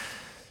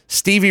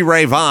 Stevie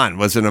Ray Vaughan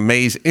was an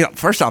amazing,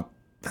 first off,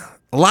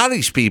 a lot of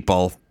these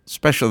people,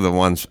 especially the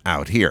ones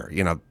out here,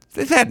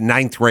 they've had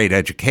ninth grade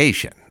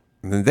education.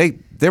 I mean,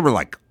 they were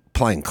like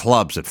playing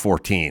clubs at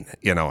 14,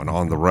 and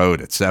on the road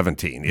at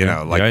 17, they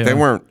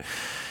weren't,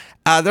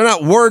 they're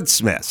not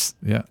wordsmiths.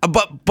 Yeah.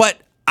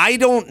 But I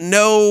don't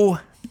know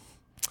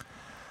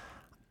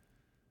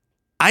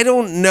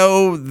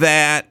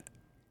that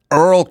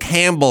Earl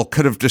Campbell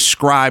could have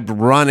described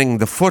running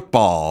the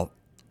football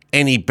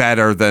any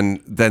better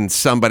than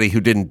somebody who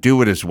didn't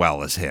do it as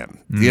well as him.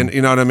 You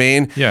know what I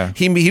mean? Yeah.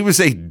 He was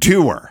a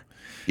doer,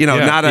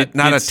 not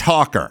a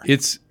talker.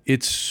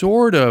 It's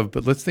sort of,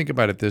 but let's think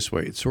about it this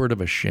way. It's sort of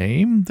a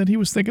shame that he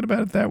was thinking about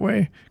it that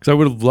way. Because I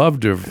would have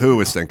loved to have. Who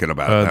was thinking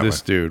about it that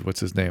this way? Dude, what's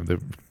his name?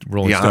 The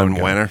Rolling Stone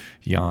guy. Wenner?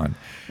 Jan.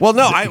 Well,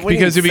 no, I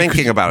wasn't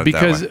thinking about it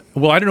that way.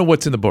 Well, I don't know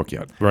what's in the book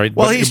yet, right?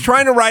 Well, he's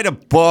trying to write a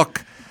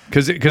book.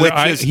 Because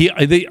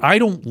I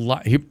don't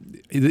like.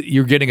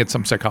 You're getting at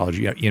some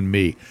psychology in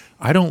me.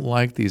 I don't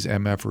like these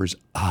MFers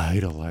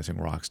idolizing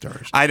rock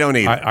stars. I don't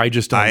either. I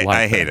just don't like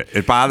I hate it.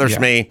 It bothers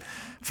me.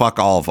 Fuck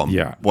all of them.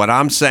 Yeah. What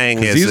I'm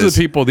saying is these are the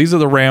people. These are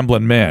the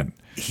rambling men.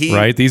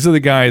 Right. These are the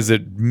guys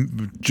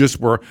that just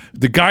were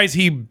the guys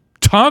he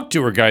talked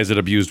to are guys that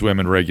abused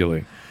women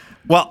regularly.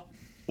 Well,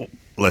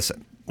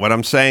 listen. What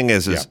I'm saying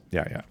is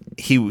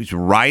he was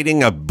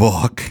writing a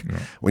book. Yeah.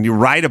 When you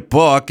write a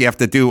book, you have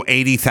to do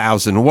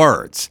 80,000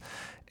 words.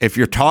 If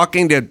you're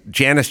talking to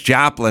Janis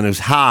Joplin, who's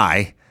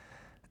high,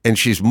 and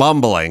she's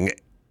mumbling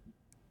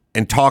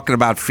and talking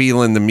about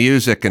feeling the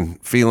music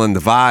and feeling the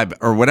vibe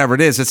or whatever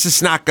it is, it's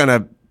just not going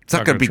to. It's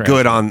not going to be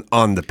good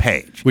on the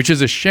page. Which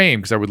is a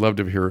shame because I would love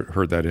to have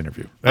heard that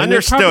interview.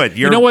 Understood.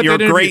 You're a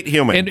great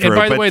human. And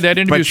by the way, that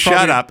interview is probably.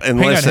 Shut up and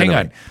listen. Hang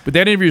on. But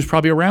that interview is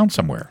probably around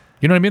somewhere.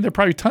 You know what I mean? There are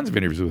probably tons of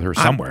interviews with her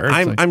somewhere.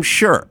 I'm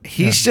sure.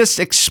 He's just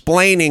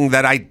explaining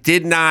that I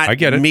did not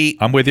meet.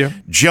 I'm with you.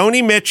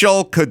 Joni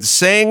Mitchell could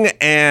sing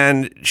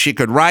and she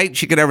could write,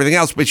 she could everything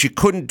else, but she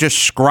couldn't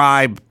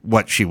describe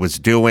what she was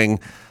doing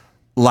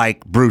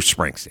like Bruce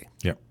Springsteen.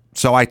 Yep.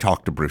 So I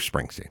talked to Bruce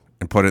Springsteen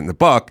and put it in the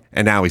book,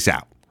 and now he's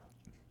out,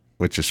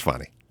 which is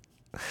funny.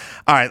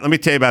 All right, let me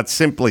tell you about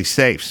Simply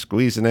Safe.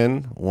 Squeezing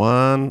in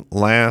one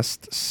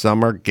last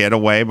summer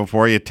getaway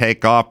before you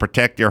take off.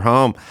 Protect your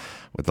home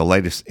with the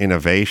latest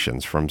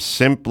innovations from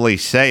Simply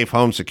Safe.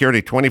 Home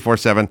security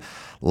 24/7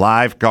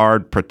 live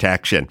guard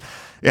protection.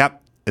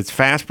 Yep, it's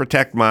Fast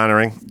Protect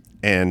monitoring,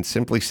 and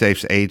Simply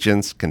Safe's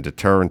agents can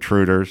deter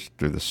intruders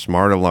through the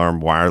Smart Alarm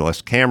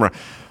wireless camera,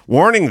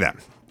 warning them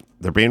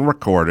they're being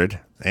recorded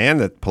and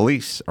that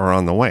police are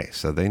on the way,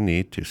 so they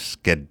need to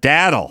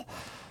skedaddle.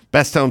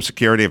 Best home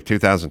security of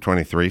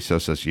 2023, so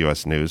says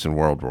U.S. News and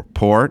World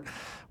Report.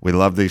 We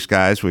love these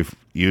guys. We've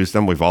used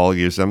them. We've all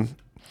used them.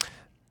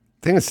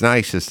 The thing that's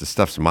nice is the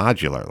stuff's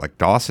modular. Like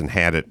Dawson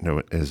had it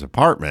in his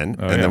apartment,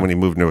 and then when he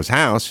moved into his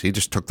house, he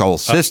just took the whole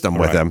system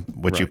with him,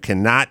 which you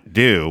cannot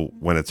do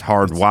when it's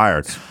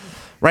hardwired.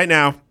 Right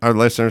now, our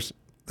listeners,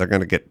 they're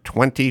going to get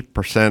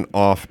 20%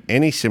 off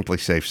any Simply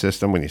Safe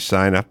system when you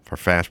sign up for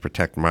Fast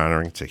Protect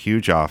monitoring. It's a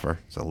huge offer.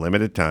 It's a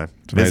limited time.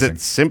 Visit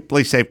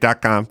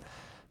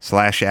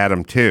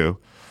simplysafe.com/Adam2.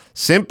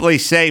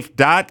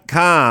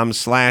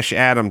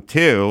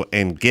 simplysafe.com/Adam2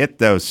 and get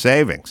those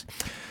savings.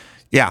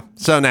 Yeah,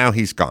 so now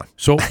he's gone.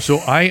 So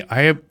I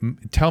have,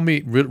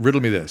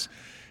 riddle me this.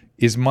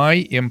 Is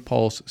my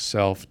impulse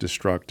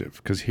self-destructive?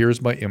 Because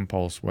here's my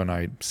impulse when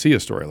I see a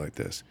story like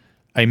this.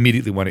 I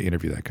immediately want to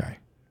interview that guy.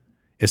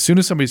 As soon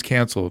as somebody's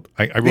canceled,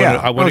 I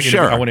want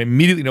to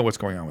immediately know what's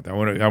going on with that.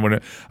 I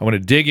want to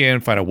dig in,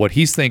 find out what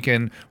he's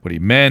thinking, what he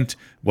meant,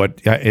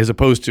 as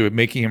opposed to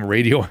making him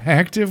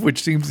radioactive,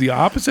 which seems the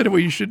opposite of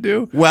what you should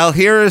do. Well,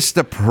 here's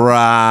the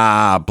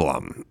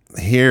problem.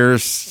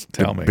 Here's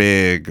the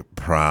big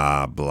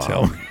problem.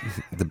 Tell me.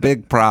 The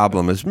big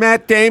problem is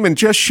Matt Damon,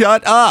 just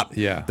shut up.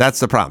 Yeah. That's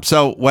the problem.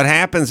 So what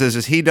happens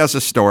is he does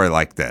a story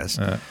like this.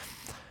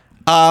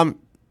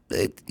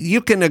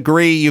 You can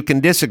agree, you can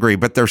disagree,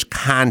 but there's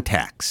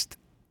context.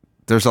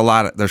 There's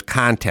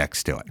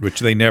context to it. Which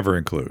they never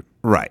include.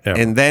 Right. Ever.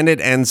 And then it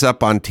ends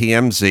up on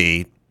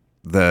TMZ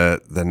the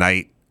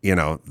night,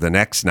 the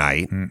next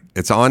night.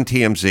 It's on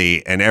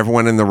TMZ, and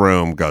everyone in the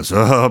room goes,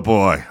 oh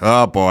boy.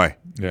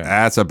 Yeah.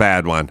 That's a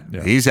bad one.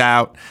 Yeah. He's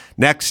out.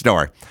 Next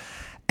story.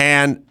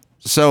 And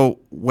so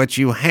what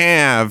you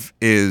have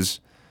is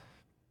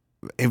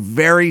a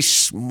very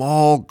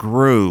small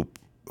group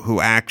who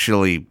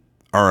actually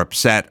are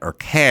upset or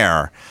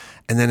care,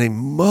 and then a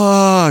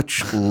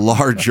much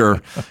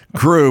larger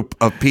group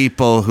of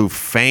people who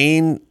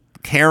feign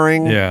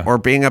caring or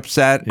being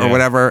upset or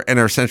whatever and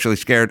are essentially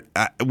scared.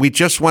 We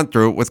just went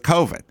through it with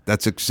COVID.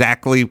 That's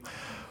exactly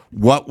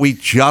what we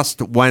just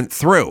went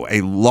through.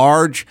 A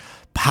large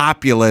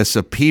populace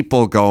of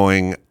people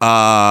going,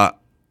 I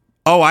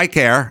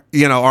care,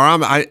 or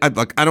I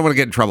don't want to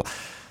get in trouble.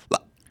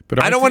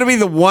 But I don't want to be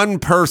the one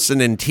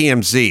person in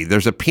TMZ.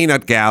 There's a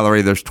peanut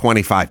gallery. There's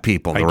 25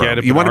 people in the room.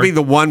 You want to be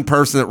the one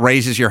person that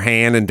raises your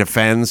hand and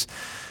defends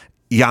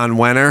Jan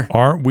Wenner?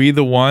 Aren't we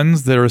the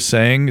ones that are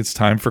saying it's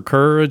time for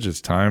courage?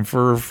 It's time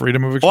for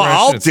freedom of expression.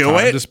 Well, I'll do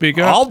it. To speak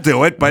up. I'll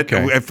do it. But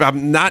if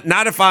I'm not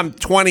if I'm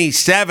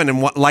 27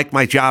 and like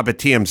my job at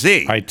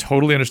TMZ. I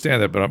totally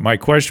understand that. But my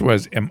question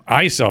was, am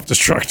I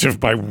self-destructive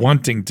by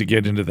wanting to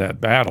get into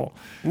that battle?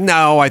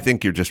 No, I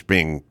think you're just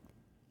being.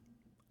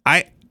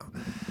 I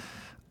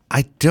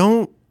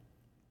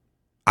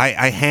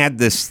had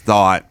this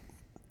thought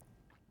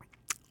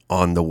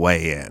on the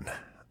way in.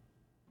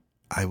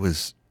 I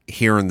was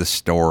hearing the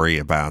story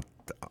about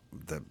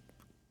the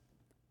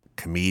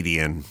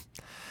comedian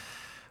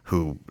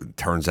who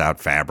turns out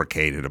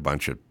fabricated a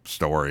bunch of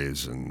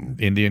stories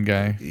and Indian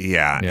guy.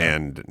 Yeah.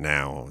 And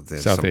now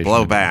there's South some Asian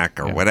blowback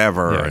or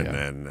whatever.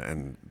 Yeah,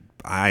 And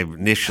I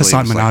initially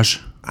Hassan Minhaj.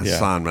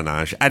 Hassan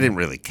Minhaj. I didn't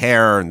really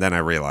care, and then I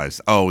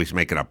realized, he's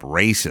making up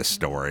racist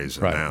stories.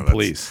 And now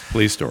police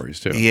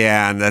stories too.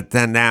 Yeah,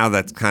 and now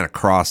that's kind of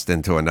crossed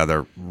into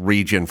another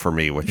region for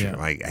me, which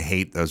I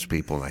hate those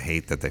people, and I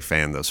hate that they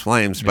fan those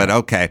flames. But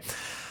okay,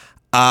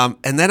 and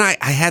then I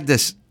had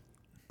this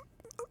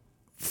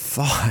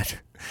thought,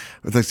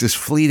 this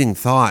fleeting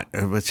thought,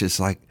 which is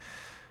like,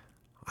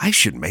 I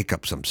should make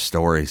up some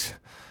stories.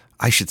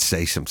 I should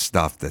say some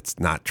stuff that's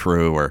not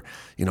true, or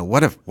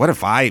what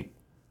if I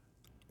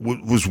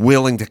was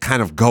willing to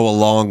kind of go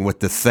along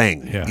with the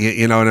thing,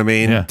 you know what I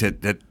mean? Yeah.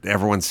 That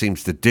everyone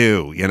seems to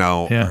do, and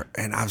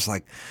I was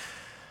like,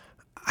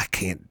 I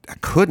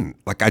couldn't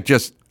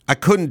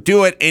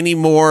do it any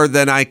more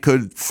than I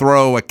could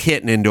throw a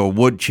kitten into a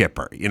wood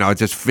chipper,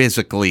 just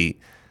physically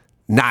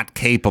not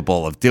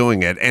capable of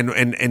doing it,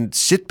 and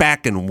sit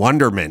back in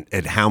wonderment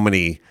at how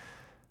many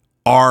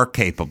are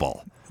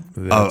capable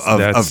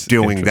of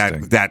doing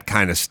that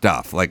kind of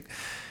stuff. Like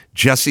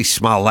Jussie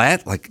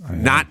Smollett,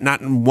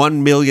 not in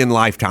 1 million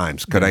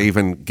lifetimes could I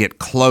even get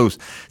close.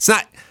 It's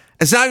not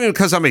even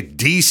because I'm a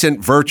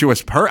decent,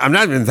 virtuous person. I'm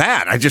not even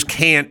that. I just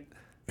can't.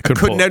 I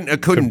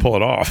couldn't pull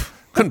it off.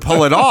 Couldn't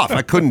pull it off.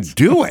 I couldn't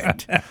do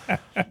it.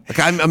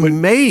 I'm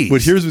amazed.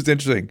 But here's what's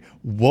interesting.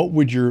 What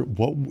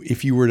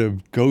if you were to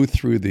go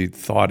through the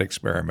thought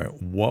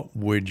experiment? What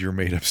would your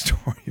made up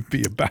story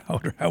be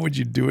about, or how would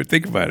you do it?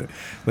 Think about it.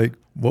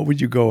 What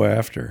would you go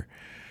after?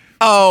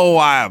 Oh,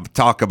 I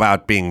talk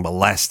about being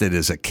molested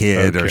as a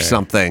kid or Okay.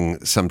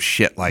 something, some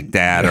shit like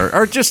that,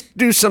 or just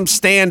do some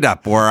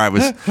stand-up where I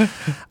was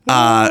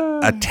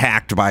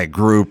attacked by a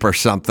group or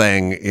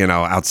something,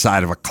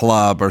 outside of a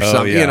club or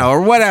something, yeah.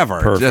 or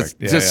whatever. Perfect.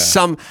 Just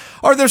some,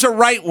 or there's a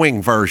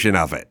right-wing version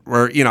of it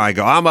where, I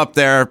go, I'm up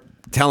there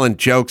telling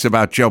jokes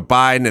about Joe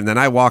Biden, and then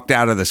I walked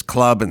out of this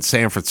club in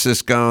San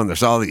Francisco, and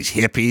there's all these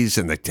hippies,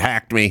 and they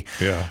attacked me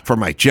for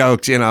my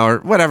jokes, or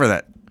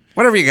whatever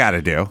you got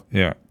to do.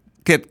 Yeah.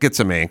 Get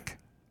some ink.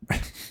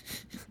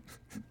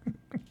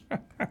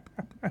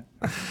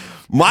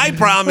 My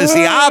problem is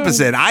the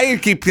opposite. I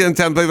keep telling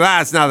people,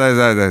 it's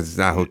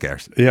not, who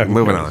cares? Yeah, who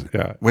moving cares? on.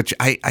 Yeah. Which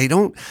I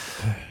don't,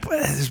 but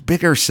it's a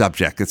bigger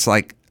subject. It's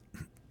like,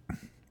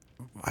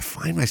 I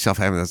find myself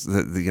having this,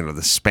 the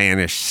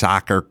Spanish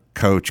soccer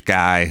coach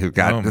guy who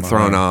got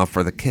thrown off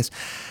for the kiss.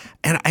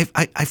 And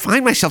I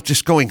find myself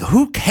just going,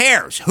 who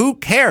cares? Who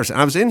cares?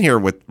 And I was in here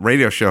with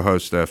radio show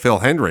host Phil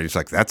Hendry. He's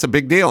like, that's a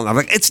big deal. And I'm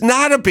like, it's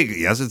not a big deal.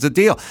 Yes, it's a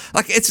deal.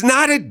 Like, it's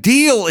not a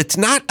deal. It's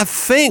not a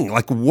thing.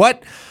 Like,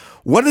 what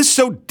is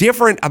so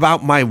different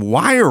about my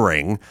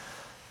wiring?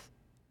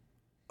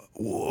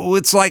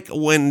 It's like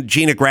when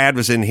Gina Grad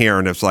was in here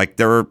and it's like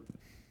there were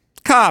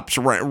cops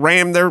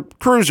rammed their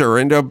cruiser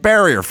into a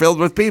barrier filled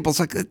with people.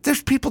 It's like,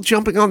 there's people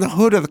jumping on the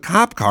hood of the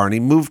cop car and he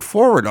moved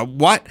forward.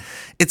 What?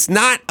 It's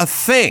not a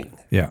thing.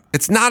 Yeah.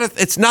 It's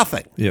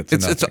nothing. Yeah,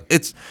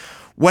 it's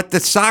what the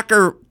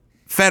soccer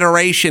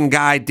federation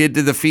guy did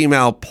to the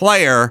female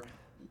player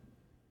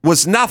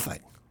was nothing.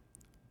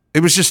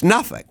 It was just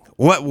nothing.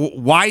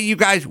 Why do you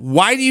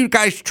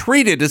guys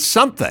treat it as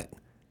something?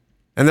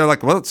 And they're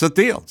like, well, it's a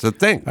deal. It's a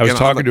thing. I was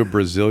talking to a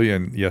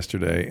Brazilian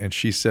yesterday, and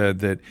she said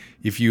that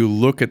if you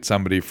look at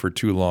somebody for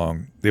too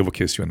long, they will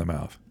kiss you in the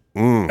mouth.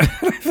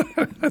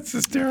 That's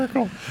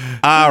hysterical.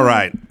 All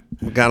right.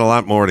 We've got a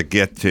lot more to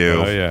get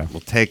to. Oh, yeah.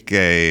 We'll take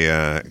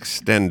a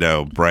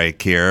extendo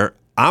break here.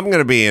 I'm going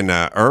to be in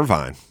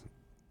Irvine.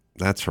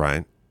 That's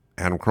right.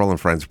 Adam Carolla and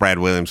Friends. Brad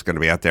Williams going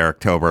to be out there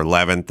October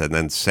 11th. And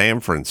then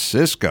San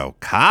Francisco,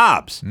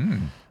 Cobb's.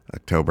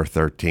 October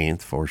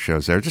 13th, 4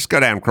 shows there. Just go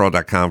to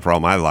adamcarolla.com for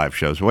all my live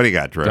shows. What do you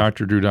got, Drew?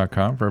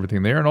 DrDrew.com for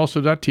everything there, and also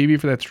 .tv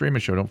for that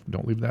streaming show.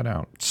 Don't leave that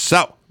out.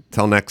 So,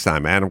 till next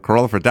time, Adam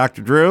Carolla for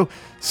Dr. Drew,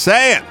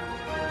 saying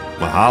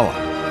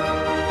mahalo.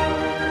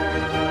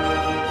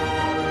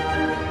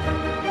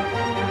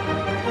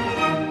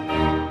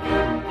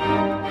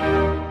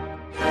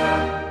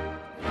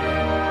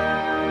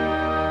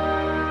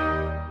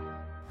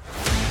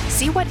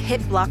 See what hit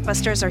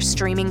blockbusters are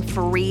streaming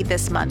free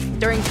this month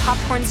during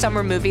Popcorn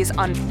Summer Movies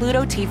on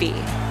Pluto TV.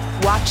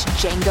 Watch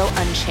Django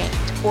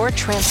Unchained or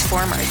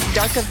Transformers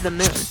Dark of the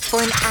Moon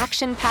for an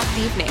action-packed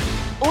evening,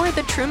 or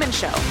The Truman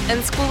Show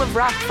and School of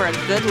Rock for a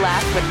good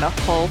laugh with the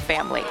whole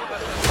family.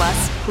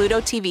 Plus, Pluto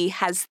TV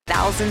has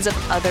thousands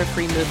of other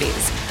free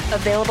movies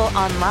available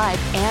on live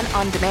and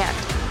on demand.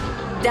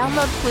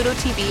 Download Pluto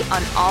TV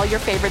on all your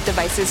favorite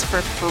devices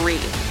for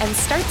free and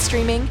start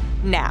streaming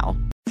now.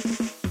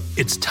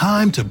 It's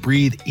time to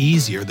breathe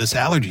easier this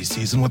allergy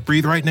season with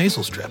Breathe Right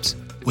nasal strips.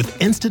 With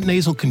instant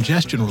nasal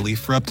congestion relief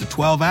for up to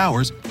 12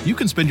 hours, you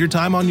can spend your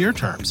time on your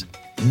terms,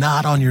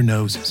 not on your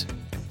noses.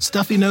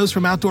 Stuffy nose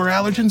from outdoor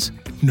allergens?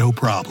 No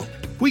problem.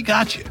 We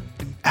got you.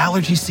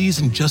 Allergy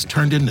season just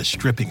turned into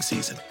stripping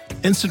season.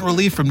 Instant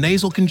relief from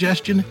nasal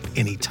congestion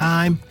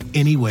anytime,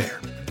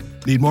 anywhere.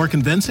 Need more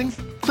convincing?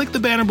 Click the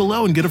banner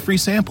below and get a free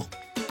sample.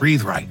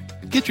 Breathe Right.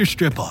 Get your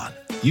strip on.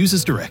 Use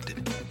as directed.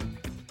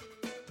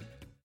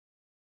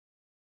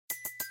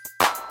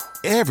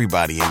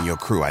 Everybody in your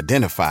crew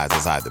identifies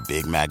as either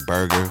Big Mac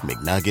Burger,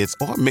 McNuggets,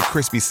 or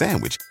McCrispy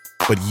Sandwich.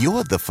 But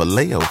you're the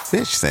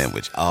Filet-O-Fish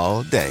Sandwich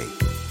all day.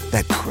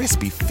 That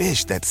crispy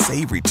fish, that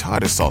savory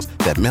tartar sauce,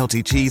 that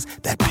melty cheese,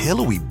 that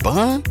pillowy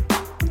bun.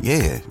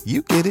 Yeah,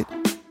 you get it.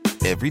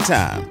 Every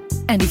time.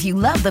 And if you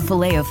love the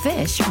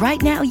Filet-O-Fish,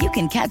 right now you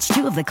can catch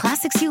 2 of the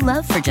classics you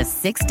love for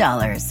just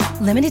 $6.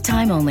 Limited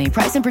time only.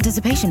 Price and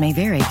participation may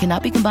vary.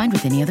 Cannot be combined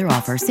with any other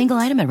offer. Single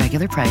item at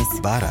regular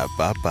price.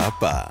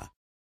 Ba-da-ba-ba-ba.